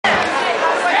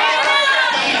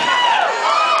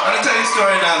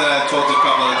story now that I've told to a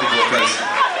couple other people because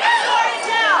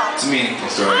it's a meaningful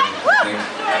story, I think.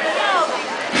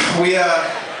 We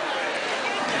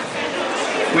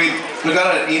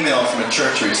got an email from a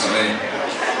church recently,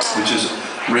 which is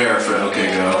rare for OK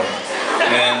Go,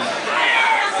 and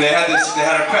they had a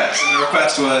request, and the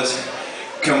request was,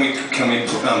 can we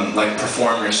like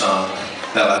perform your song,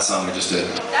 that last song we just did.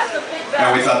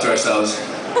 And we thought to ourselves,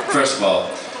 first of all,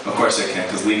 of course they can't,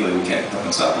 because legally we can't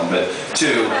fucking stop them, but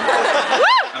two,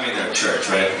 I mean they're a church,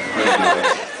 right? We're gonna be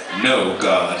like, no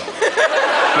God.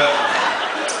 But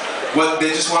what they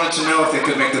just wanted to know if they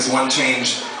could make this one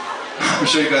change. I'm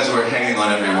sure you guys were hanging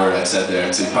on every word I said there,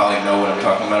 and so you probably know what I'm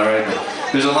talking about already, but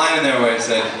there's a line in there where it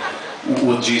said,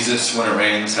 will Jesus, when it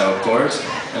rains, how it pours?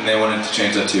 And they wanted to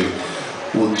change that to,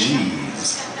 well,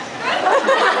 jeez.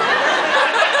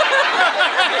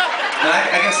 And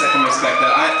I guess I can respect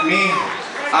that.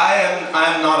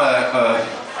 I'm not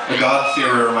a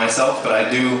God-fearer myself, but I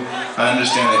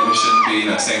understand that we shouldn't be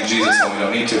saying Jesus when we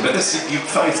don't need to. But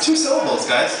it's two syllables,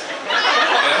 guys.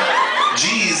 Yeah?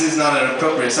 Jeez is not an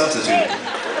appropriate substitute.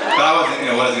 But I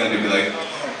wasn't, what I was going to do, be like,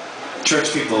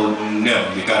 church people, no,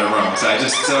 you got it wrong. So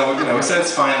we said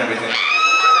it's fine and everything.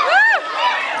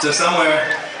 So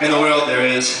somewhere in the world there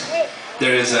is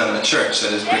a church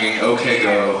that is bringing OK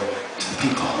Go to the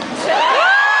people.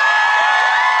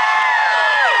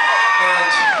 And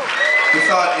we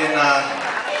thought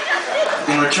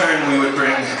in return we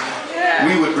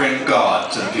would bring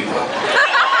God to the people.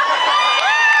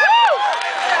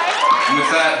 And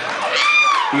with that,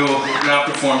 we will now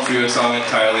perform for you a song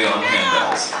entirely on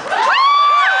Handbells.